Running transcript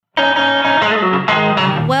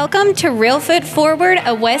Welcome to Real Foot Forward,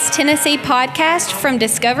 a West Tennessee podcast from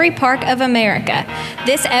Discovery Park of America.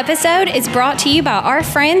 This episode is brought to you by our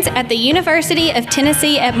friends at the University of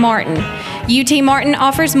Tennessee at Martin. UT Martin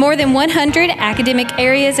offers more than 100 academic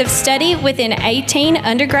areas of study within 18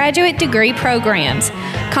 undergraduate degree programs.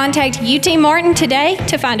 Contact UT Martin today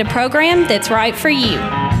to find a program that's right for you.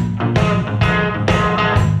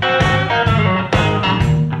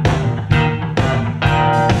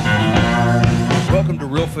 Welcome to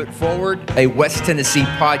Real Foot Forward, a West Tennessee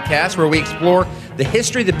podcast where we explore the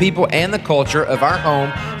history, the people, and the culture of our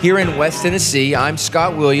home here in West Tennessee. I'm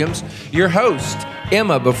Scott Williams, your host.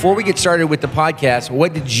 Emma, before we get started with the podcast,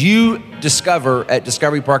 what did you discover at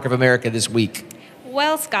Discovery Park of America this week?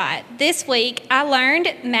 Well, Scott, this week I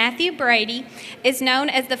learned Mathew Brady is known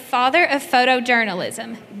as the father of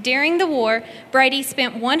photojournalism. During the war, Brady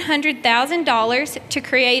spent $100,000 to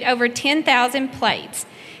create over 10,000 plates.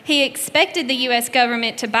 He expected the U.S.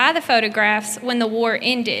 government to buy the photographs when the war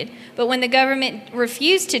ended, but when the government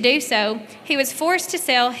refused to do so, he was forced to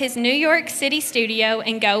sell his New York City studio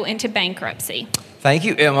and go into bankruptcy. Thank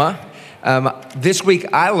you, Emma. This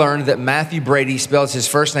week I learned that Mathew Brady spells his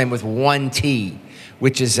first name with one T,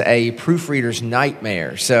 which is a proofreader's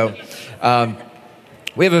nightmare. So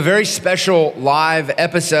we have a very special live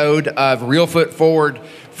episode of Real Foot Forward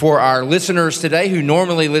for our listeners today who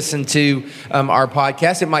normally listen to our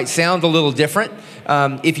podcast. It might sound a little different.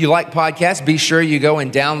 If you like podcasts, be sure you go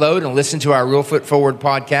and download and listen to our Real Foot Forward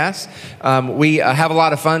podcast. We have a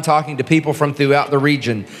lot of fun talking to people from throughout the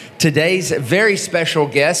region. Today's very special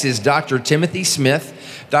guest is Dr. Timothy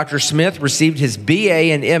Smith. Dr. Smith received his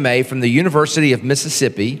BA and MA from the University of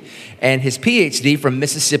Mississippi and his PhD from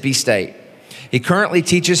Mississippi State. He currently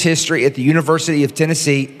teaches history at the University of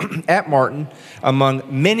Tennessee at Martin, among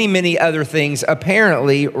many, many other things.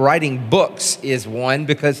 Apparently, writing books is one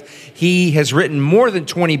because he has written more than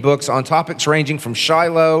 20 books on topics ranging from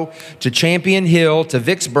Shiloh to Champion Hill to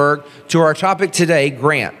Vicksburg to our topic today,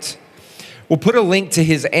 Grant. We'll put a link to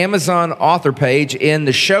his Amazon author page in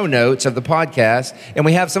the show notes of the podcast, and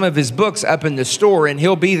we have some of his books up in the store, and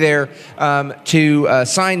he'll be there to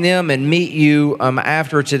sign them and meet you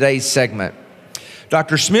after today's segment.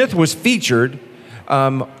 Dr. Smith was featured.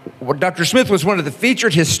 Dr. Smith was one of the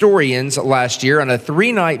featured historians last year on a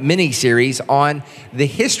 3-night miniseries on the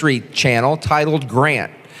History Channel titled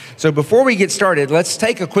Grant. So before we get started, let's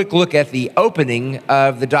take a quick look at the opening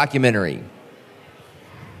of the documentary.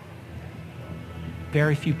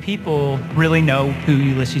 Very few people really know who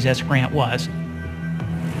Ulysses S. Grant was.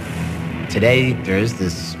 Today, there is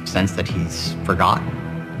this sense that he's forgotten.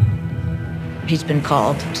 He's been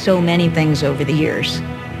called so many things over the years.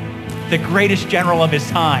 The greatest general of his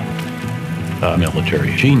time. A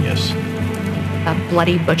military genius. A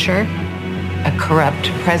bloody butcher. A corrupt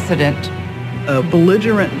president. A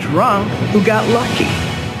belligerent drunk who got lucky.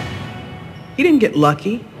 He didn't get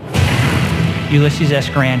lucky. Ulysses S.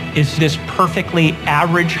 Grant is this perfectly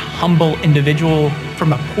average, humble individual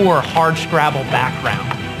from a poor, hard-scrabble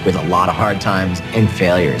background. With a lot of hard times and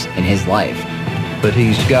failures in his life. But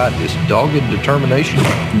he's got this dogged determination,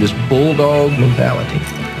 this bulldog mentality.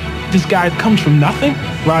 This guy comes from nothing,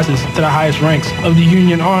 rises to the highest ranks of the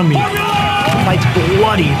Union Army. Fights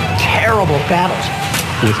bloody, terrible battles.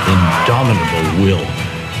 With indomitable will.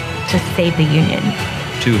 To save the Union.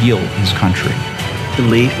 To heal his country. To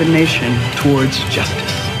lead the nation towards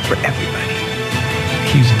justice for everybody.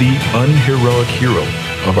 He's the unheroic hero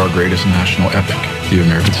of our greatest national epic, the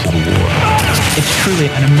American Civil War. It's truly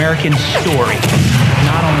an American story.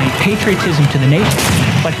 Not only patriotism to the nation,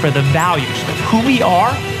 but for the values of who we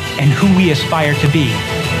are and who we aspire to be.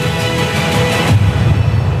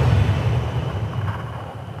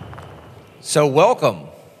 So welcome.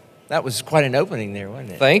 That was quite an opening there,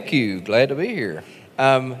 wasn't it? Thank you. Glad to be here.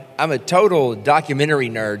 I'm a total documentary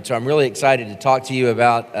nerd, so I'm really excited to talk to you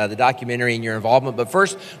about the documentary and your involvement. But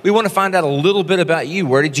first, we want to find out a little bit about you.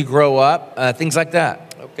 Where did you grow up? Things like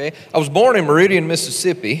that. Okay. I was born in Meridian,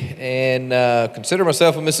 Mississippi, and consider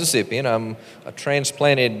myself a Mississippian. I'm a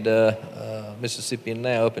transplanted Mississippian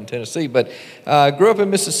now up in Tennessee, but I grew up in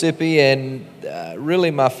Mississippi, and really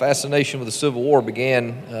my fascination with the Civil War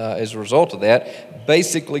began as a result of that.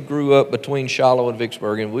 Basically grew up between Shiloh and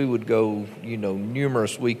Vicksburg, and we would go,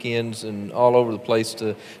 numerous weekends and all over the place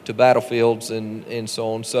to battlefields and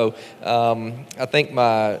so on. So I think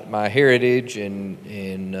my heritage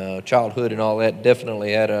and childhood and all that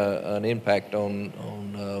definitely had an impact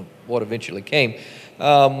on what eventually came.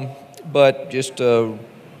 But just a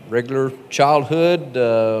regular childhood,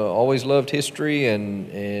 always loved history,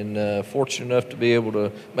 and fortunate enough to be able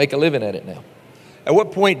to make a living at it now. At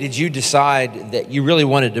what point did you decide that you really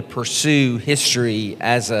wanted to pursue history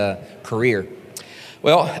as a career?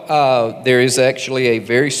 Well, there is actually a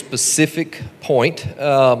very specific point.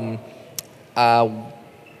 I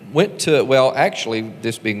went to, well, actually,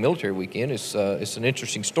 this being military weekend, it's an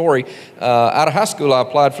interesting story. Out of high school, I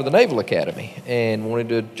applied for the Naval Academy and wanted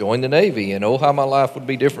to join the Navy. And oh, how my life would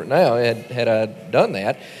be different now had I done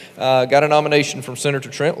that. Got a nomination from Senator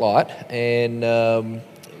Trent Lott and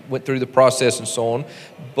went through the process and so on.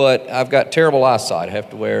 But I've got terrible eyesight. I have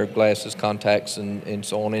to wear glasses, contacts, and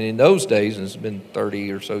so on. And in those days, and it's been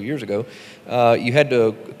 30 or so years ago, you had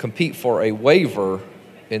to compete for a waiver,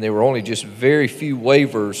 and there were only just very few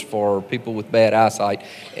waivers for people with bad eyesight,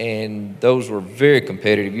 and those were very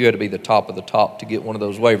competitive. You had to be the top of the top to get one of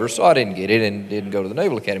those waivers, so I didn't get it and didn't go to the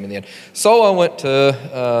Naval Academy in the end. So I went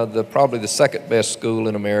to probably the second best school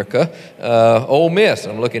in America, Ole Miss.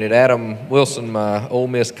 I'm looking at Adam Wilson, my Ole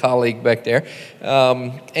Miss colleague back there,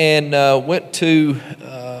 and went to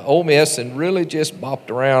Ole Miss and really just bopped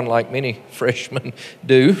around like many freshmen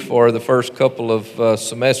do for the first couple of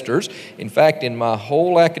semesters. In fact, in my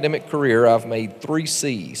whole academic career, I've made 3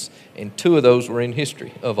 C's, and 2 of those were in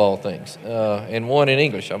history, of all things, and 1 in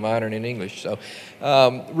English. I minored in English. So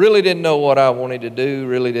really didn't know what I wanted to do,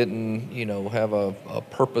 really didn't, have a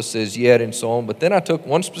purpose as yet and so on. But then I took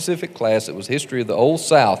one specific class. It was History of the Old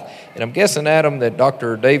South. And I'm guessing, Adam, that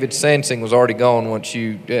Dr. David Sansing was already gone once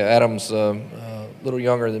Adam's a little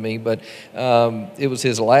younger than me, but it was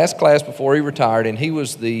his last class before he retired, and he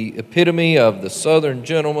was the epitome of the Southern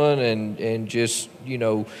gentleman, and just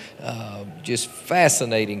just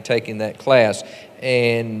fascinating taking that class.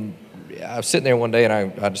 And I was sitting there one day, and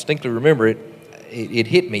I distinctly remember it. It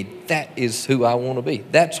hit me. That is who I want to be.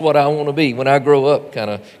 That's what I want to be when I grow up, kind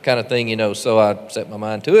of thing, So I set my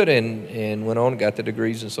mind to it and went on, got the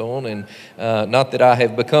degrees and so on. And not that I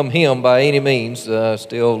have become him by any means.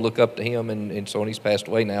 Still look up to him and so on. He's passed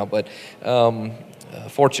away now, but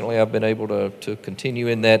fortunately, I've been able to continue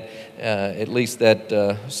in that, at least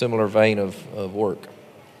that similar vein of work.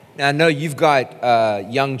 Now, I know you've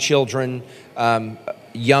got young children.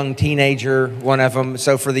 Young teenager, one of them.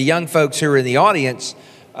 So for the young folks who are in the audience,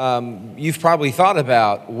 you've probably thought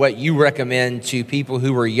about what you recommend to people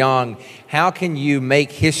who are young. How can you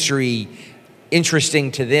make history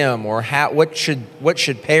interesting to them, or what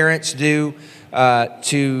should parents do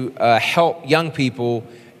to help young people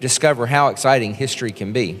discover how exciting history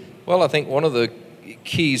can be? Well, I think one of the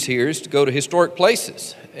keys here is to go to historic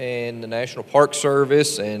places, and the National Park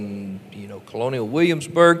Service and Colonial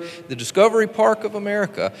Williamsburg, the Discovery Park of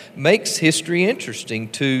America, makes history interesting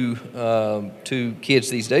to kids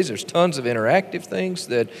these days. There's tons of interactive things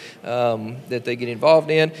that they get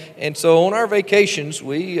involved in, and so on our vacations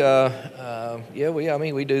we do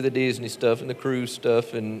the Disney stuff and the cruise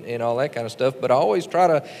stuff and all that kind of stuff. But I always try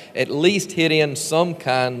to at least hit in some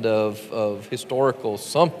kind of historical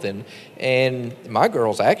something. And my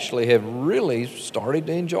girls actually have really started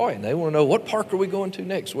to enjoy it. And they want to know, what park are we going to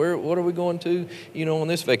next? What are we going to, on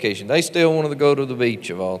this vacation? They still want to go to the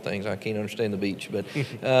beach, of all things. I can't understand the beach, but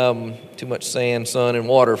too much sand, sun, and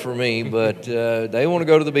water for me. But they want to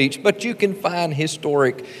go to the beach. But you can find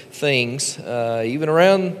historic things even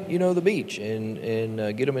around, the beach,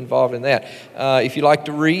 and get them involved in that. If you like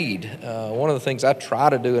to read, one of the things I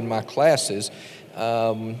try to do in my classes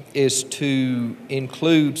is to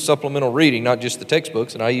include supplemental reading, not just the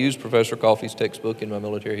textbooks. And I use Professor Coffey's textbook in my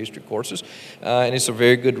military history courses, and it's a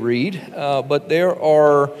very good read. But there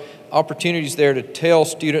are opportunities there to tell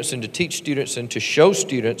students and to teach students and to show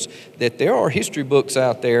students that there are history books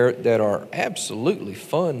out there that are absolutely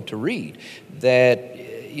fun to read, that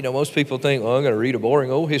most people think, well, I'm going to read a boring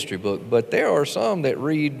old history book, but there are some that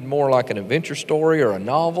read more like an adventure story or a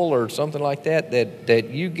novel or something like that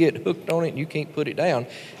you get hooked on it and you can't put it down.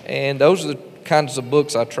 And those are the kinds of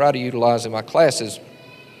books I try to utilize in my classes,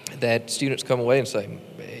 that students come away and say,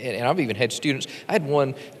 and I've even had students, I had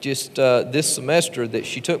one just this semester that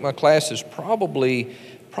she took my classes probably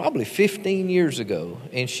 15 years ago,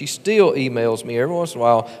 and she still emails me every once in a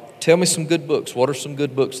while, tell me some good books. What are some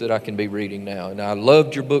good books that I can be reading now? And I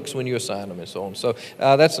loved your books when you assigned them and so on. So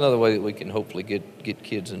that's another way that we can hopefully get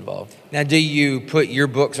kids involved. Now, do you put your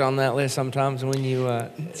books on that list sometimes when you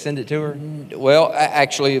send it to her? Well,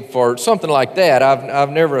 actually, for something like that,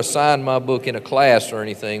 I've never assigned my book in a class or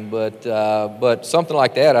anything, but something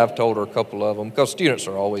like that, I've told her a couple of them, because students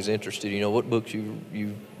are always interested, what books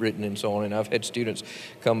you've written and so on. And I've had students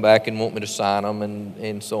come back and want me to sign them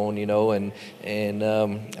and so on, and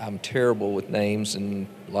I'm terrible with names, and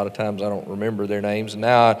a lot of times I don't remember their names. And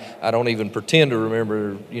now I don't even pretend to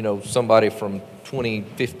remember, somebody from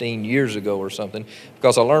 15 years ago or something,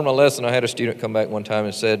 because I learned my lesson. I had a student come back one time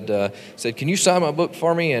and said, "Can you sign my book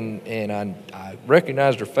for me?" And I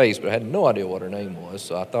recognized her face, but I had no idea what her name was,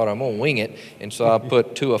 so I thought I'm gonna wing it, and so I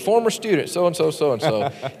put to a former student, so and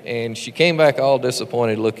so, and she came back all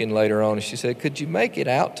disappointed looking later on, and she said, "Could you make it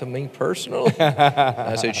out to me personally?"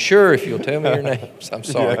 I said, "Sure, if you'll tell me your names." I'm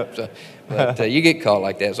sorry. Yeah. So, but you get caught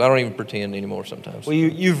like that, so I don't even pretend anymore sometimes. Well,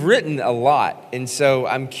 you've written a lot, and so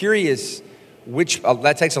I'm curious,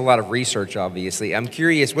 that takes a lot of research, obviously. I'm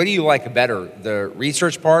curious, what do you like better, the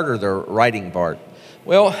research part or the writing part?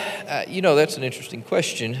 Well, that's an interesting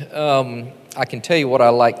question. I can tell you what I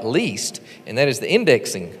like least, and that is the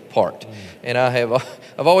indexing part. And I've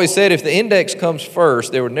always said if the index comes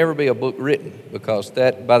first, there would never be a book written, because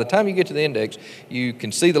that by the time you get to the index, you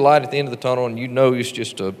can see the light at the end of the tunnel, and you know it's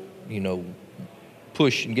just a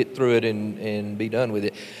push and get through it and be done with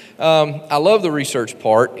it. I love the research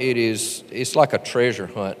part. It's like a treasure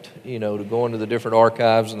hunt, to go into the different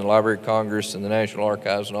archives and the Library of Congress and the National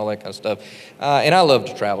Archives and all that kind of stuff. And I love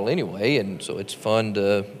to travel anyway, and so it's fun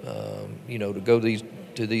to to go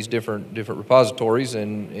to these different repositories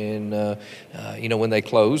and when they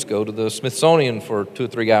close, go to the Smithsonian for 2 or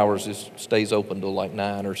 3 hours. It stays open till like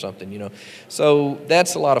 9 or something, So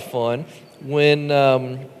that's a lot of fun.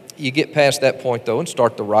 When you get past that point, though, and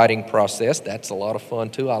start the writing process, that's a lot of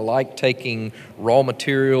fun, too. I like taking raw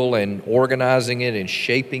material and organizing it and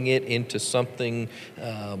shaping it into something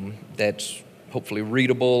that's hopefully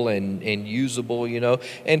readable and usable,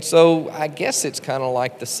 And so I guess it's kind of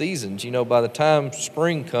like the seasons. By the time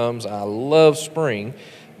spring comes, I love spring,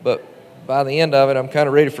 but by the end of it, I'm kind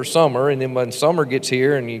of ready for summer. And then when summer gets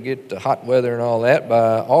here and you get the hot weather and all that,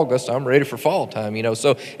 by August, I'm ready for fall time,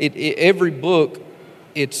 So every book,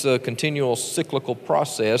 it's a continual cyclical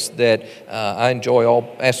process that I enjoy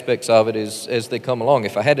all aspects of it as they come along.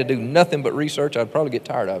 If I had to do nothing but research, I'd probably get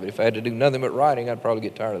tired of it. If I had to do nothing but writing, I'd probably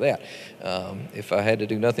get tired of that. If I had to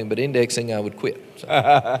do nothing but indexing, I would quit. So.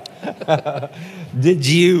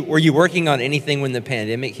 Were you working on anything when the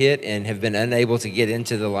pandemic hit and have been unable to get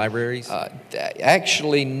into the libraries?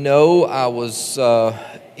 Actually, no. I was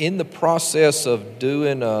in the process of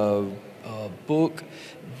doing a book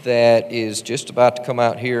that is just about to come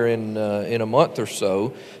out here in a month or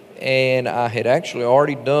so, and I had actually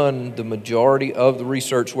already done the majority of the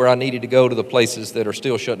research where I needed to go to the places that are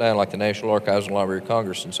still shut down, like the National Archives and Library of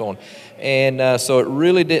Congress and so on. And so it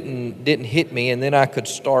really didn't hit me, and then I could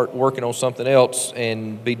start working on something else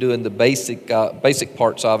and be doing the basic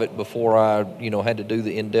parts of it before I had to do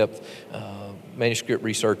the in-depth manuscript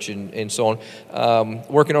research and so on.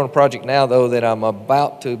 Working on a project now, though, that I'm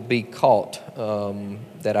about to be caught.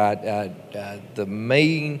 The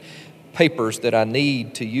main papers that I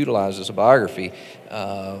need to utilize as a biography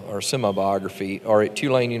or semi-biography are at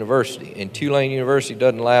Tulane University. And Tulane University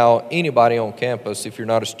doesn't allow anybody on campus if you're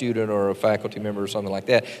not a student or a faculty member or something like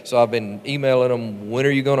that. So I've been emailing them, when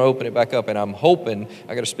are you going to open it back up? And I'm hoping,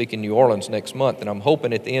 I got to speak in New Orleans next month, and I'm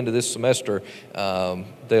hoping at the end of this semester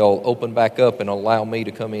they'll open back up and allow me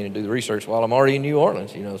to come in and do the research while I'm already in New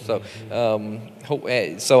Orleans,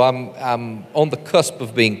 So I'm on the cusp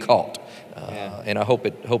of being caught. And I hope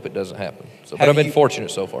it doesn't happen. So, but I've been fortunate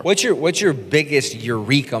so far. What's your biggest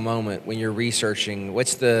eureka moment when you're researching?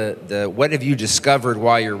 What's what have you discovered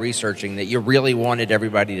while you're researching that you really wanted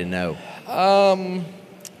everybody to know?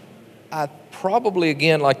 I probably,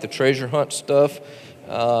 again, like the treasure hunt stuff.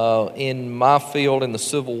 In my field, in the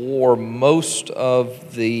Civil War, most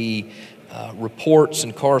of the reports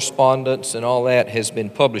and correspondence and all that has been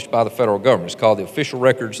published by the federal government. It's called the Official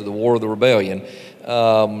Records of the War of the Rebellion.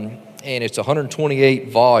 And it's 128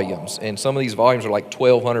 volumes, and some of these volumes are like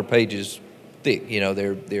 1,200 pages thick.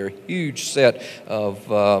 They're a huge set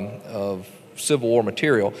of Civil War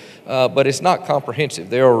material, but it's not comprehensive.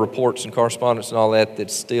 There are reports and correspondence and all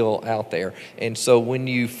that's still out there. And so when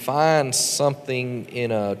you find something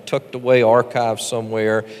in a tucked away archive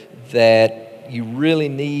somewhere that you really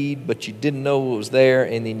need, but you didn't know it was there,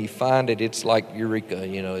 and then you find it, it's like eureka.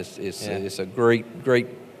 It's a great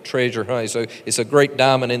treasure hunt. So it's a great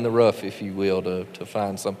diamond in the rough, if you will, to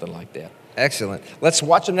find something like that. Excellent. Let's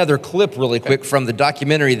watch another clip really quick from the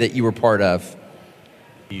documentary that you were part of.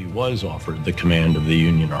 He was offered the command of the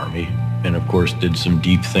Union Army and, of course, did some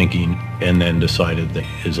deep thinking and then decided that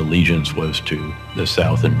his allegiance was to the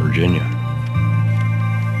South and Virginia.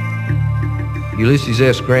 Ulysses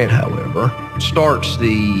S. Grant, however, starts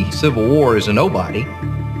the Civil War as a nobody,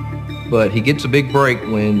 but he gets a big break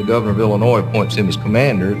when the governor of Illinois appoints him as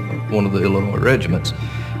commander of one of the Illinois regiments,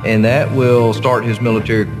 and that will start his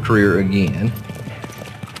military career again.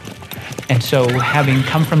 And so, having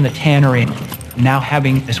come from the tannery, Now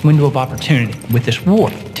having this window of opportunity with this war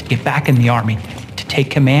to get back in the Army, to take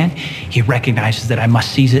command, he recognizes that I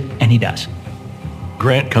must seize it, and he does.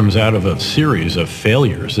 Grant comes out of a series of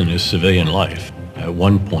failures in his civilian life. At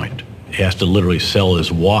one point, he has to literally sell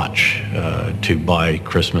his watch to buy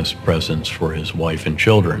Christmas presents for his wife and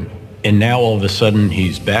children. And now all of a sudden,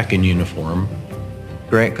 he's back in uniform.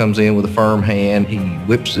 Grant comes in with a firm hand. He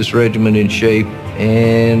whips this regiment in shape,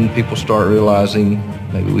 and people start realizing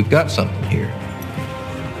maybe we've got something here.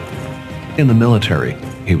 In the military,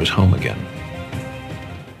 he was home again.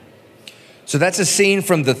 So that's a scene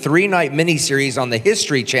from the 3-night miniseries on the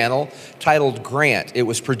History Channel titled Grant. It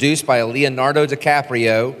was produced by Leonardo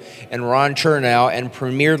DiCaprio and Ron Chernow and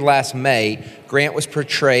premiered last May. Grant was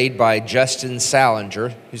portrayed by Justin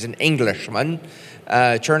Salinger, who's an Englishman.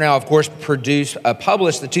 Chernow, of course,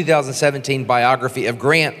 published the 2017 biography of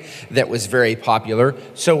Grant that was very popular.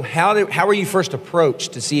 So how were you first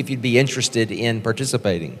approached to see if you'd be interested in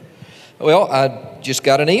participating? Well, I just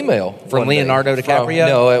got an email from Leonardo DiCaprio.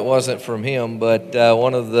 No, it wasn't from him, but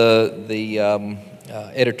one of the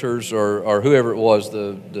editors or whoever it was,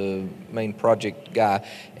 the main project guy,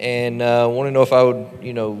 and wanted to know if I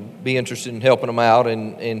would, be interested in helping them out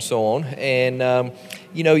and so on. And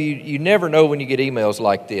you never know when you get emails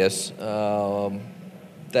like this.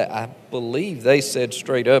 That I believe they said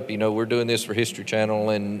straight up, we're doing this for History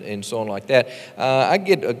Channel and so on like that. I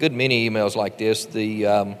get a good many emails like this.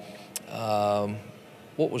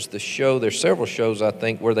 What was the show? There's several shows, I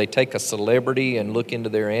think, where they take a celebrity and look into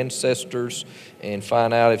their ancestors and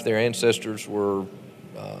find out if their ancestors were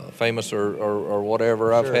famous or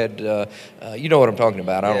whatever. Sure. I've had, you know what I'm talking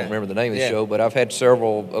about. I don't remember the name of the show, but I've had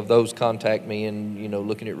several of those contact me and,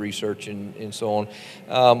 looking at research and so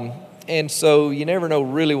on. And so you never know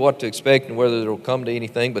really what to expect and whether it'll come to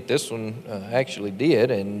anything, but this one actually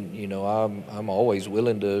did, and I'm always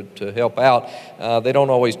willing to help out. They don't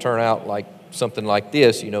always turn out like something like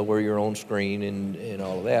this, where you're on screen and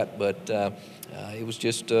all of that, but it was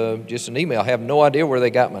just an email. I have no idea where they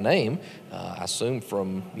got my name. I assume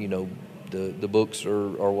from the books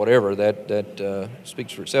or whatever. That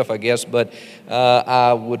speaks for itself, I guess. But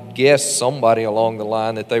I would guess somebody along the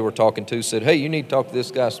line that they were talking to said, hey, you need to talk to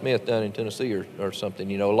this guy Smith down in Tennessee or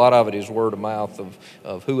something. A lot of it is word of mouth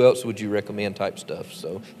of who else would you recommend type stuff.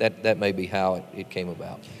 So that may be how it came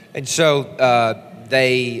about. And so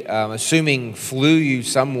they, assuming, flew you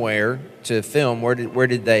somewhere to film. Where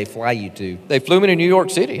did they fly you to? They flew me to New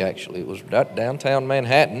York City, actually. It was downtown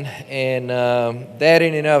Manhattan, and that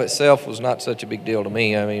in and of itself was not such a big deal to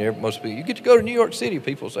me. I mean, most people, you get to go to New York City,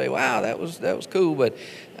 people say, wow, that was cool, but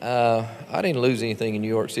I didn't lose anything in New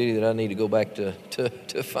York City that I need to go back to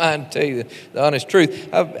tell you the honest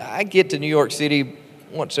truth. I get to New York City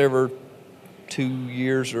once every 2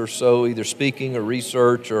 years or so, either speaking or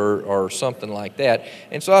research or something like that.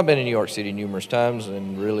 And so I've been in New York City numerous times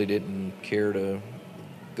and really didn't care to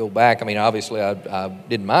go back. I mean, obviously I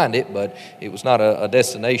didn't mind it, but it was not a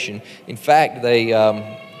destination. In fact,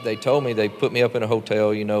 they told me, they put me up in a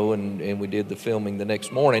hotel, and we did the filming the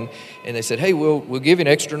next morning, and they said, hey, we'll give you an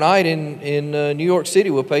extra night in New York City.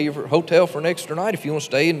 We'll pay you for hotel for an extra night if you want to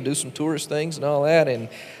stay and do some tourist things and all that. And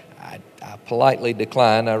I politely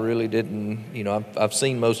declined. I really didn't, I've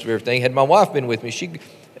seen most of everything. Had my wife been with me,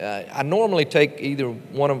 I normally take either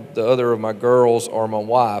one of the other of my girls or my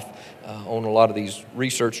wife on a lot of these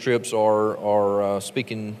research trips or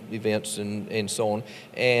speaking events and so on.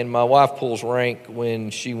 And my wife pulls rank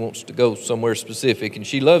when she wants to go somewhere specific, and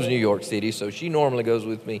she loves New York City, so she normally goes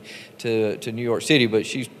with me to New York City, but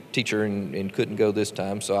she's a teacher and couldn't go this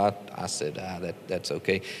time, so I said, that's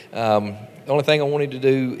okay. The only thing I wanted to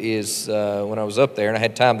do is when I was up there, and I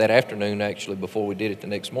had time that afternoon actually before we did it the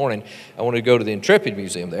next morning, I wanted to go to the Intrepid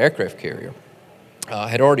Museum, the aircraft carrier. I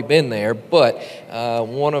had already been there, but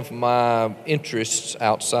one of my interests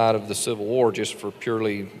outside of the Civil War, just for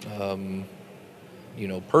purely,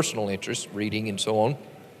 personal interest, reading and so on,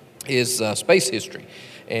 is space history.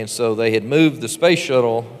 And so they had moved the Space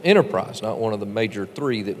Shuttle Enterprise, not one of the major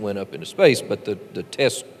three that went up into space, but the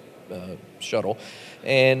test shuttle.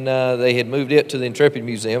 And they had moved it to the Intrepid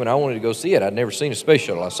Museum, and I wanted to go see it. I'd never seen a space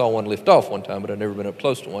shuttle. I saw one lift off one time, but I'd never been up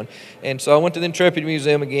close to one. And so I went to the Intrepid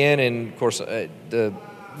Museum again, and of course, the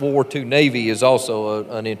World War II Navy is also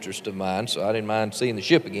an interest of mine, so I didn't mind seeing the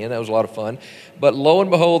ship again. That was a lot of fun. But lo and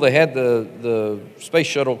behold, they had the space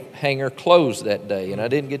shuttle hangar closed that day, and I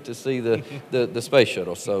didn't get to see the space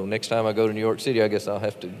shuttle. So next time I go to New York City, I guess I'll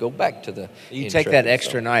have to go back to the You take that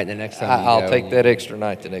extra night the next time you I'll go. take that extra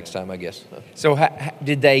night the next time, I guess. So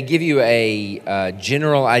did they give you a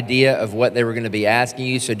general idea of what they were going to be asking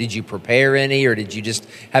you? So did you prepare any, or did you just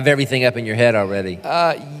have everything up in your head already?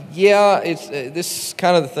 Yeah, it's this is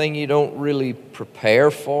kind of the thing you don't really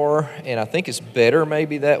prepare for, and I think it's better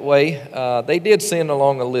maybe that way. They did send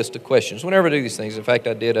along a list of questions whenever I do these things. In fact,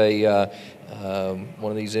 I did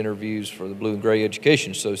one of these interviews for the Blue and Gray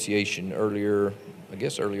Education Association earlier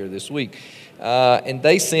this week. And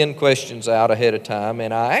they send questions out ahead of time,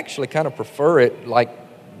 and I actually kind of prefer it like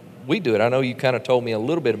we do it. I know you kind of told me a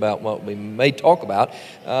little bit about what we may talk about,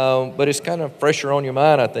 but it's kind of fresher on your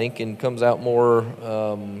mind, I think, and comes out more,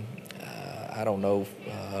 I don't know,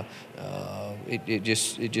 it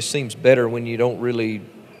just seems better when you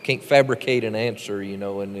can't fabricate an answer,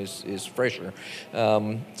 and is fresher.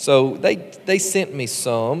 So they sent me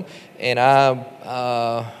some, and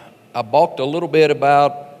I balked a little bit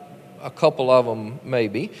about a couple of them,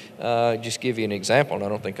 maybe. Just give you an example, and I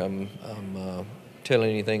don't think I'm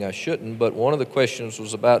telling anything I shouldn't, but one of the questions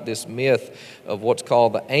was about this myth of what's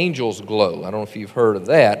called the angel's glow. I don't know if you've heard of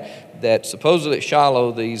that supposedly at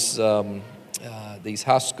Shiloh, these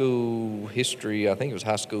high school history, I think it was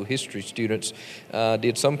high school history students,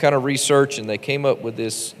 did some kind of research, and they came up with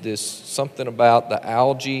this something about the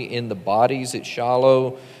algae in the bodies at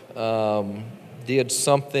Shiloh did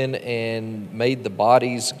something and made the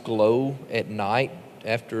bodies glow at night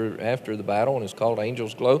after the battle, and it's called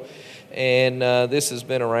Angel's Glow. And this has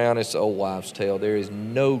been around, it's an old wives' tale. There is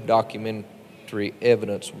no documentary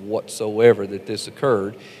evidence whatsoever that this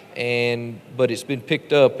occurred, but it's been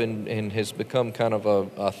picked up and has become kind of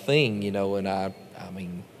a thing, and I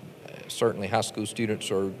mean, certainly high school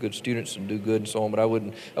students are good students and do good and so on, but I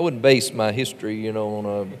wouldn't base my history, on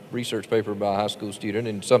a research paper about a high school student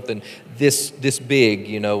and something this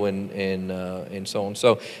big, and so on.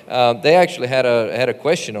 So they actually had a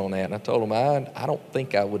question on that, and I told them I don't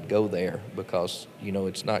think I would go there because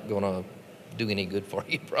it's not going to do any good for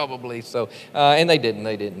you probably. So and they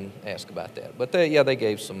didn't ask about that, but they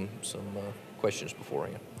gave some questions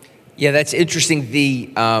beforehand. Yeah, that's interesting.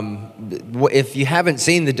 If you haven't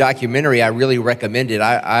seen the documentary, I really recommend it.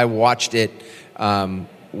 I watched it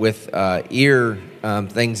with ear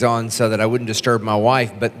things on so that I wouldn't disturb my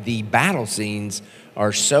wife, but the battle scenes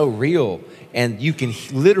are so real, and you can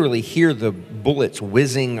literally hear the bullets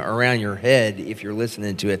whizzing around your head if you're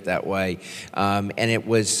listening to it that way. And it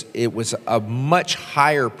was a much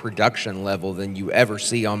higher production level than you ever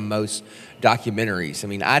see on most documentaries. I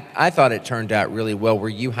mean, I thought it turned out really well. Were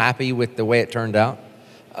you happy with the way it turned out?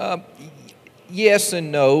 Yes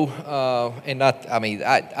and no, and not. I mean,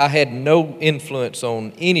 I had no influence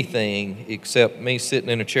on anything except me sitting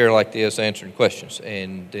in a chair like this answering questions.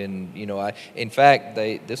 And then, in fact,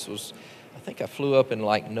 this was, I think I flew up in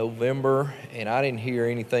like November, and I didn't hear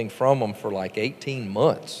anything from them for like 18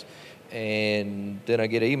 months. And then I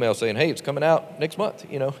get an email saying, "Hey, it's coming out next month,"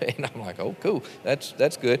 and I'm like, "Oh, cool,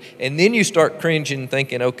 that's good." And then you start cringing,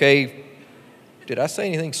 thinking, "Okay, did I say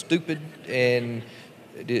anything stupid?" And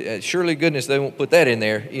surely goodness they won't put that in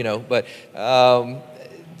there, But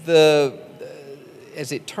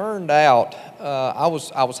as it turned out, I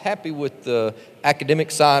was happy with the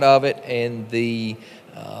academic side of it and the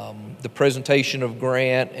presentation of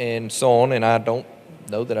Grant and so on. And I don't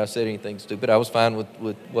know that I said anything stupid. I was fine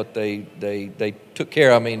with what they took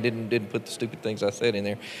care of. I mean, didn't put the stupid things I said in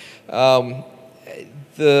there.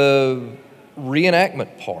 The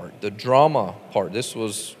reenactment part, the drama part, this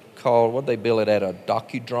was called, what'd they bill it at, a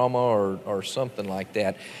docudrama or something like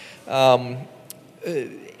that. And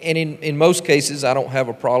in most cases, I don't have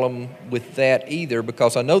a problem with that either,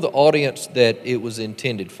 because I know the audience that it was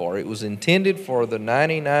intended for. It was intended for the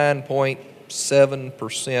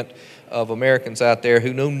 99.7% of Americans out there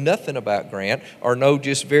who know nothing about Grant or know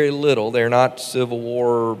just very little. They're not Civil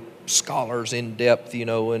War scholars in depth,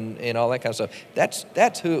 and all that kind of stuff.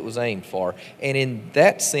 That's who it was aimed for. And in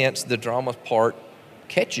that sense, the drama part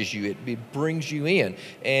catches you, it brings you in.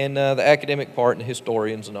 And the academic part and the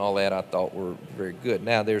historians and all that I thought were very good.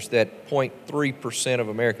 Now there's that 0.3% of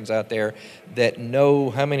Americans out there that know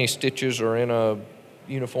how many stitches are in a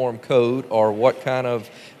uniform code, or what kind of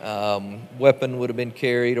weapon would have been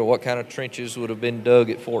carried, or what kind of trenches would have been dug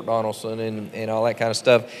at Fort Donelson, and all that kind of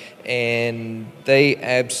stuff. And they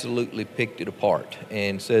absolutely picked it apart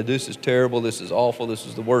and said, this is terrible, this is awful, this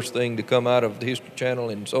is the worst thing to come out of the History Channel,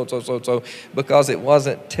 and so, because it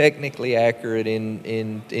wasn't technically accurate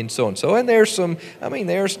in so-and-so. And there's some, I mean,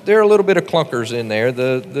 there are a little bit of clunkers in there.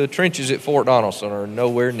 The trenches at Fort Donelson are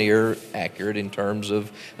nowhere near accurate in terms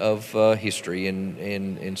of history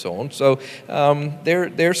and so on. So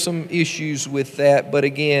there's some issues with that. But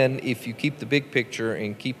again, if you keep the big picture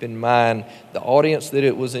and keep in mind the audience that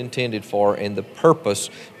it was intended for and the purpose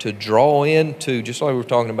to draw into, just like we were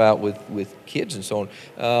talking about with kids and so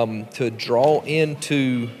on, to draw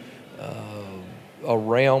into a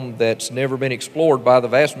realm that's never been explored by the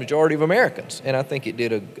vast majority of Americans. And I think it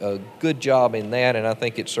did a good job in that, and I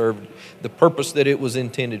think it served the purpose that it was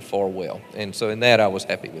intended for well. And so in that, I was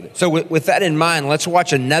happy with it. So with that in mind, let's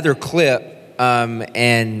watch another clip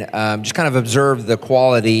and just kind of observe the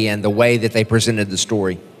quality and the way that they presented the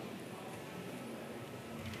story.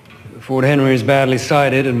 Fort Henry is badly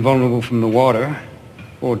sighted and vulnerable from the water.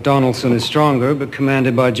 Fort Donelson is stronger, but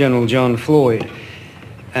commanded by General John Floyd,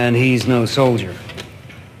 and he's no soldier.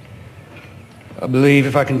 I believe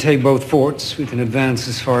if I can take both forts, we can advance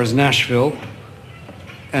as far as Nashville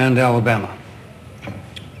and Alabama.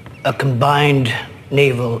 A combined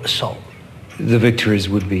naval assault. The victories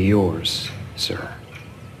would be yours, sir.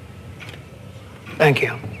 Thank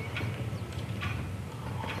you.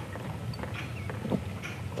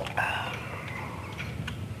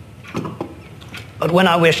 But when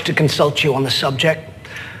I wish to consult you on the subject,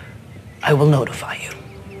 I will notify you.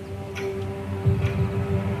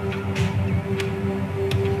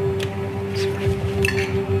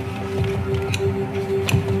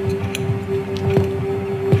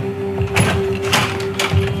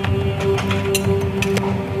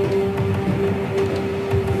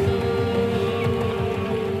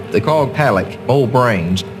 They call Halleck old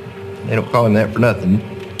brains. They don't call him that for nothing.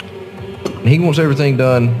 He wants everything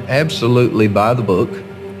done absolutely by the book,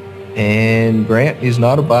 and Grant is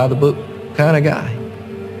not a by-the-book kind of guy.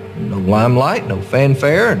 No limelight, no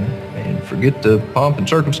fanfare, and forget the pomp and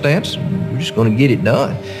circumstance. We're just going to get it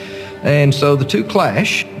done. And so the two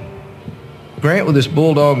clash. Grant, with this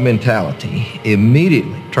bulldog mentality,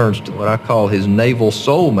 immediately turns to what I call his naval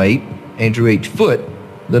soulmate, Andrew H. Foote,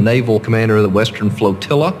 the naval commander of the Western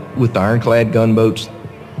Flotilla with ironclad gunboats.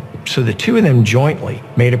 So the two of them jointly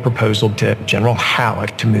made a proposal to General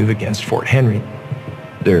Halleck to move against Fort Henry.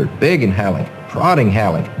 They're begging Halleck, prodding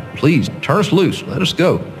Halleck, please turn us loose, let us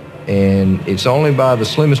go. And it's only by the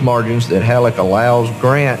slimmest margins that Halleck allows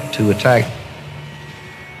Grant to attack.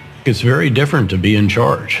 It's very different to be in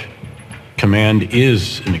charge. Command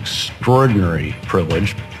is an extraordinary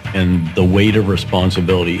privilege, and the weight of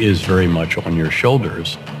responsibility is very much on your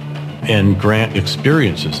shoulders. And Grant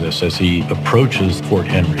experiences this as he approaches Fort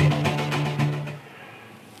Henry.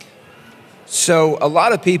 So a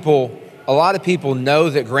lot of people know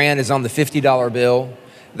that Grant is on the $50 bill.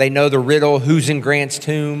 They know the riddle, who's in Grant's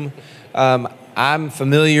tomb. I'm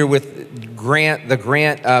familiar with Grant. The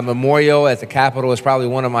Grant Memorial at the Capitol is probably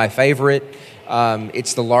one of my favorite.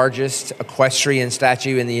 It's the largest equestrian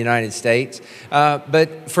statue in the United States.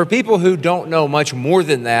 But for people who don't know much more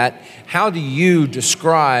than that, how do you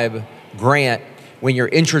describe Grant when you're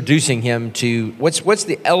introducing him to, what's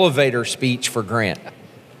the elevator speech for Grant?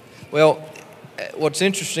 Well, what's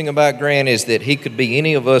interesting about Grant is that he could be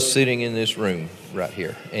any of us sitting in this room right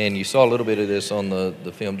here. And you saw a little bit of this on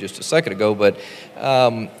the film just a second ago, but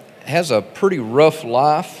has a pretty rough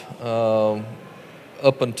life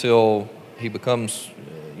up until he becomes,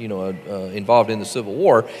 involved in the Civil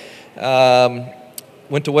War.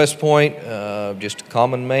 Went to West Point, just a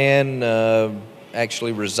common man,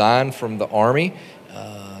 actually resigned from the Army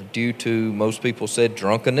due to, most people said,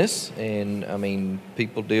 drunkenness. And I mean,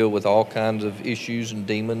 people deal with all kinds of issues and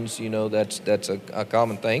demons, that's a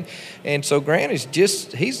common thing. And so Grant is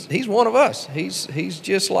just, he's one of us. He's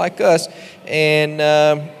just like us.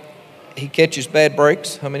 And he catches bad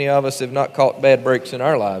breaks. How many of us have not caught bad breaks in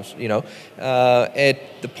our lives,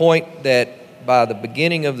 At the point that by the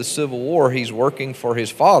beginning of the Civil War, he's working for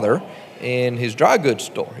his father in his dry goods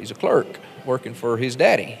store. He's a clerk working for his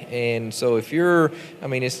daddy. And so if you're,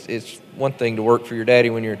 it's one thing to work for your daddy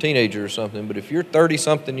when you're a teenager or something, but if you're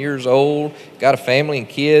 30-something years old, got a family and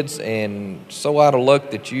kids, and so out of luck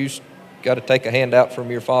that you got to take a handout from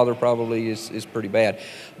your father, probably is pretty bad.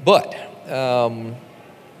 But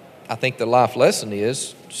I think the life lesson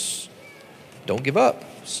is don't give up.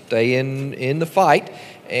 Stay in the fight.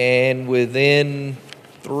 And within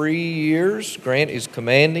 3 years, Grant is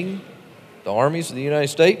commanding the armies of the United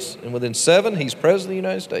States, and within 7, he's President of the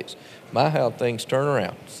United States. My, how things turn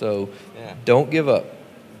around. So don't give up.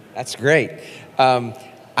 That's great.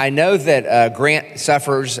 I know that Grant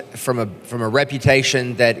suffers from a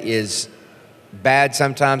reputation that is bad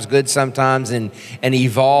sometimes, good sometimes, and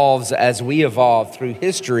evolves as we evolve through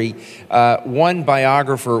history. One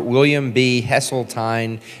biographer, William B.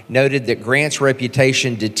 Heseltine, noted that Grant's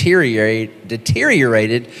reputation deteriorated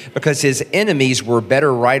because his enemies were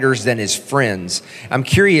better writers than his friends. I'm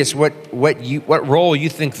curious what role you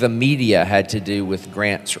think the media had to do with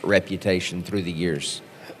Grant's reputation through the years.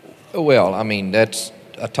 Well, I mean, that's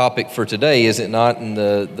a topic for today, is it not? And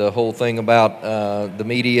the whole thing about the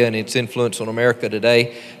media and its influence on America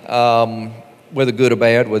today, whether good or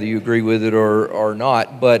bad, whether you agree with it or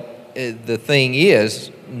not. But the thing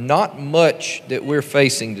is, not much that we're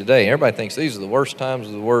facing today. Everybody thinks these are the worst times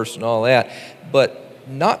of the worst and all that, but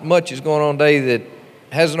not much is going on today that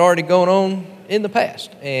hasn't already gone on in the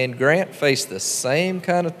past. And Grant faced the same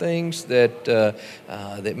kind of things that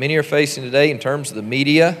that many are facing today in terms of the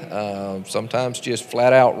media, sometimes just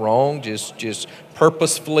flat out wrong, just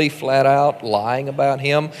purposefully flat out lying about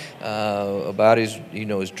him, about his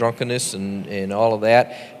his drunkenness and all of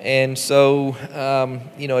that. And so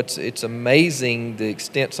it's amazing the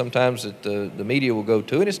extent sometimes that the media will go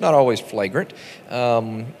to, and it's not always flagrant.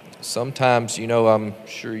 Sometimes, I'm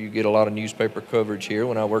sure you get a lot of newspaper coverage here.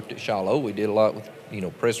 When I worked at Shiloh, we did a lot with,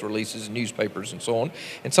 press releases, newspapers, and so on.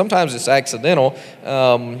 And sometimes it's accidental.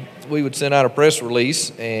 We would send out a press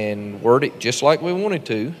release and word it just like we wanted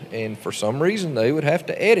to. And for some reason, they would have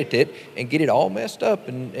to edit it and get it all messed up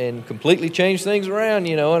and completely change things around,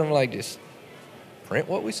 And I'm like, just print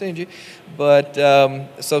what we send you. But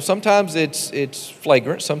so sometimes it's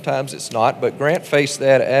flagrant, sometimes it's not. But Grant faced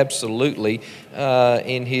that absolutely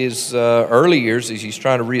in his early years as he's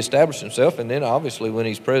trying to reestablish himself. And then obviously when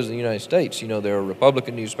he's President of the United States, there are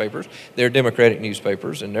Republican newspapers, there are Democratic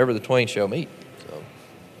newspapers, and never the twain shall meet.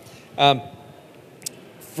 So.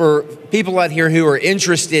 For people out here who are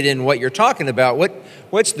interested in what you're talking about,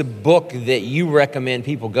 what's the book that you recommend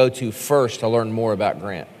people go to first to learn more about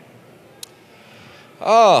Grant?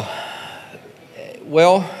 Well,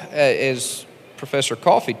 as Professor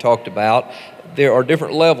Coffey talked about, there are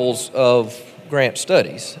different levels of Grant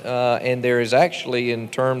studies. And there is actually, in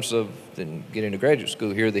terms of getting to graduate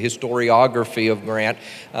school here, the historiography of Grant,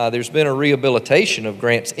 there's been a rehabilitation of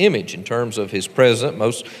Grant's image in terms of his present.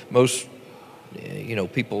 Most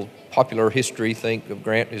people, popular history, think of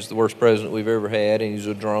Grant as the worst president we've ever had, and he's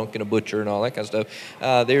a drunk and a butcher and all that kind of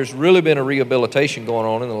stuff. There's really been a rehabilitation going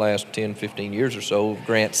on in the last 10, 15 years or so of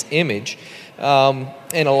Grant's image. And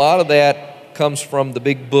a lot of that comes from the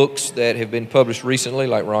big books that have been published recently,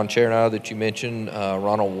 like Ron Chernow that you mentioned,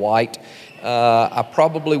 Ronald White. I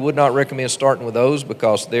probably would not recommend starting with those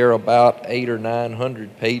because they're about 800 or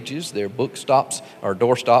 900 pages. They're book stops or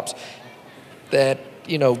door stops that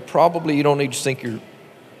probably you don't need to sink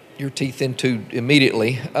your teeth into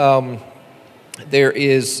immediately. There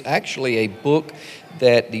is actually a book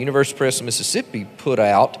that the University Press of Mississippi put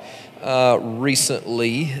out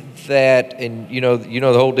recently that, and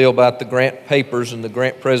the whole deal about the Grant Papers and the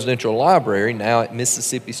Grant Presidential Library now at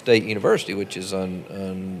Mississippi State University, which is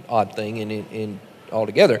an odd thing in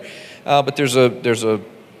altogether. But there's a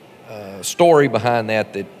story behind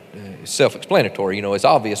that is self-explanatory. It's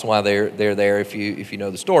obvious why they're there if you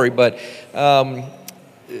know the story. But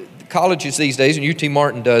colleges these days, and UT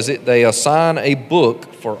Martin does it, they assign a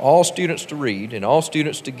book for all students to read and all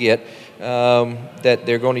students to get that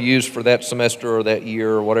they're going to use for that semester or that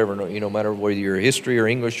year or whatever, no matter whether you're history or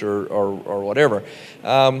English or whatever.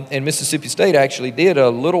 And Mississippi State actually did a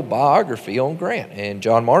little biography on Grant. And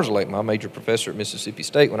John Marszalek, my major professor at Mississippi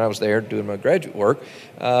State when I was there doing my graduate work,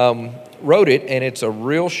 wrote it, and it's a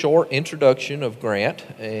real short introduction of Grant,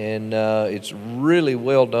 and it's really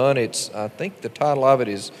well done. I think the title of it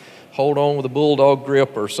is Hold On with a Bulldog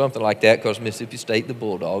Grip or something like that, because Mississippi State, the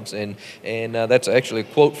Bulldogs. And that's actually a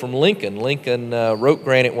quote from Lincoln. Lincoln wrote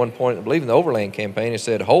Grant at one point, I believe in the Overland campaign, and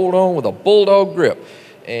said, "Hold on with a bulldog grip."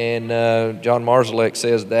 And John Marszalek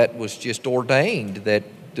says that was just ordained, that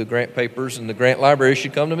the Grant Papers and the Grant Library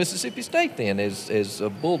should come to Mississippi State then as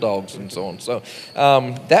Bulldogs and so on. So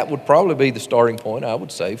that would probably be the starting point, I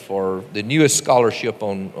would say, for the newest scholarship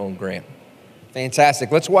on Grant. Fantastic.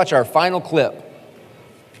 Let's watch our final clip.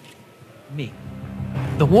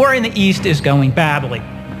 The war in the East is going badly,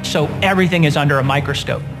 so everything is under a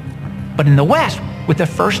microscope. But in the West, with the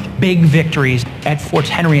first big victories at Forts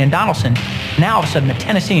Henry and Donelson, now all of a sudden the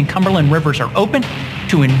Tennessee and Cumberland rivers are open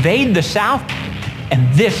to invade the South, and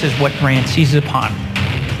this is what Grant seizes upon.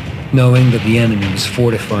 Knowing that the enemy was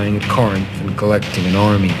fortifying at Corinth and collecting an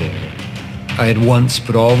army there, I at once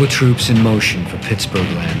put all the troops in motion for Pittsburgh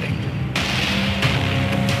Landing.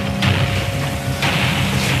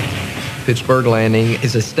 Pittsburgh Landing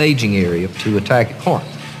is a staging area to attack at Corinth.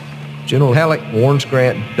 General Halleck warns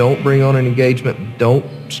Grant, don't bring on an engagement, don't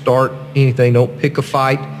start anything, don't pick a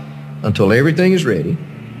fight until everything is ready.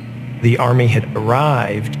 The Army had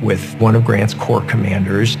arrived with one of Grant's corps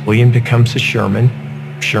commanders, William Tecumseh Sherman.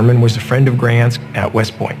 Sherman was a friend of Grant's at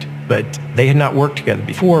West Point, but they had not worked together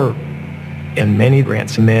before, and many of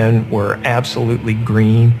Grant's men were absolutely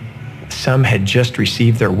green. Some had just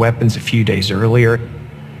received their weapons a few days earlier.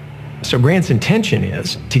 So Grant's intention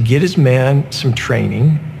is to get his men some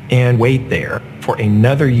training and wait there for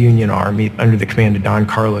another Union Army under the command of Don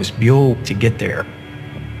Carlos Buell to get there,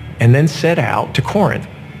 and then set out to Corinth.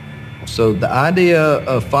 So the idea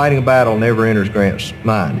of fighting a battle never enters Grant's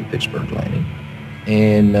mind at Pittsburgh Landing.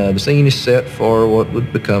 And the scene is set for what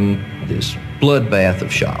would become this bloodbath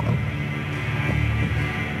of Shiloh.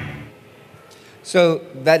 So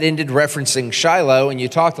that ended referencing Shiloh, and you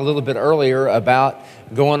talked a little bit earlier about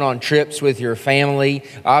going on trips with your family.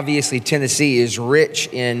 Obviously, Tennessee is rich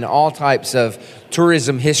in all types of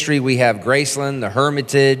tourism history. We have Graceland, the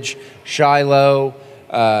Hermitage, Shiloh.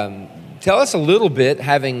 Tell us a little bit,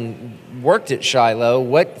 having worked at Shiloh,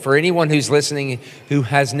 what, for anyone who's listening who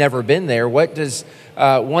has never been there, what does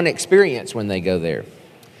one experience when they go there?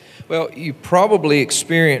 Well, you probably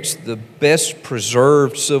experienced the best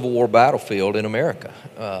preserved Civil War battlefield in America.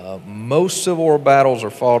 Most Civil War battles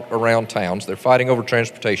are fought around towns. They're fighting over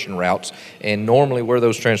transportation routes, and normally where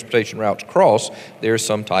those transportation routes cross, there's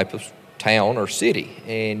some type of town or city.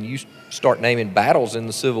 And you start naming battles in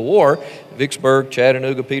the Civil War: Vicksburg,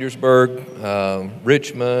 Chattanooga, Petersburg,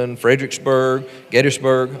 Richmond, Fredericksburg,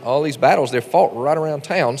 Gettysburg. All these battles, they're fought right around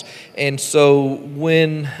towns. And so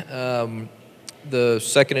when the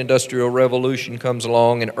Second Industrial Revolution comes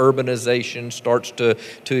along and urbanization starts to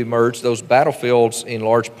emerge, those battlefields in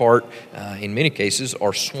large part, in many cases,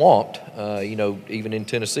 are swamped. Even in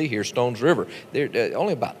Tennessee here, Stones River,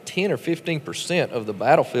 only about 10 or 15% of the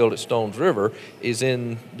battlefield at Stones River is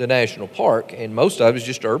in the national park, and most of it is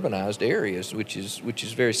just urbanized areas, which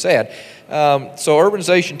is very sad. So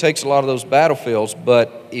urbanization takes a lot of those battlefields,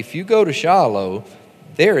 but if you go to Shiloh,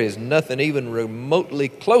 there is nothing even remotely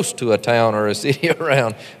close to a town or a city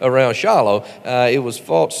around Shiloh. It was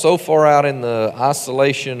fought so far out in the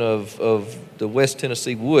isolation of the West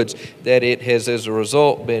Tennessee woods that it has, as a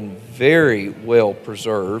result, been very well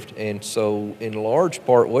preserved. And so, in large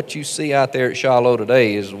part, what you see out there at Shiloh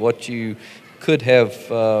today is what you could have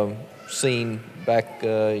seen back,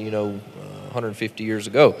 150 years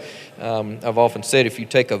ago. I've often said, if you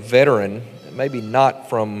take a veteran, maybe not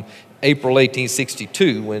from April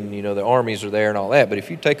 1862 when the armies are there and all that, but if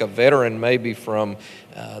you take a veteran maybe from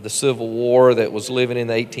the Civil War that was living in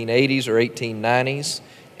the 1880s or 1890s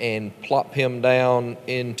and plop him down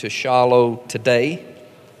into Shiloh today,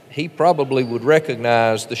 he probably would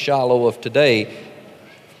recognize the Shiloh of today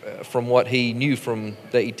from what he knew from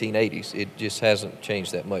the 1880s. It just hasn't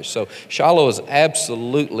changed that much. So Shiloh is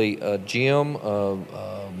absolutely a gem,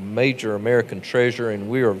 a major American treasure, and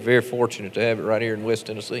we are very fortunate to have it right here in West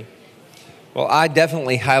Tennessee. Well, I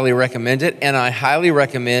definitely highly recommend it, and I highly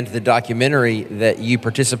recommend the documentary that you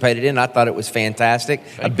participated in. I thought it was fantastic.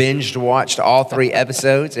 I watched all 3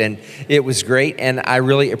 episodes, and it was great, and I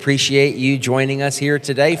really appreciate you joining us here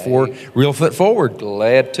today for Real Foot Forward.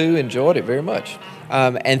 Glad to. Enjoyed it very much.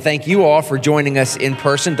 And thank you all for joining us in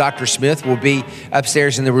person. Dr. Smith will be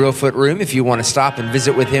upstairs in the Real Foot room if you want to stop and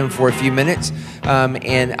visit with him for a few minutes.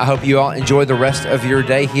 And I hope you all enjoy the rest of your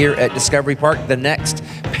day here at Discovery Park. The next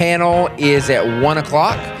panel is at 1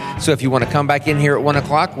 o'clock. So if you want to come back in here at 1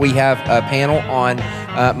 o'clock, we have a panel on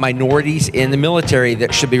minorities in the military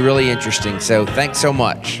that should be really interesting. So thanks so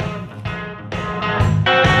much.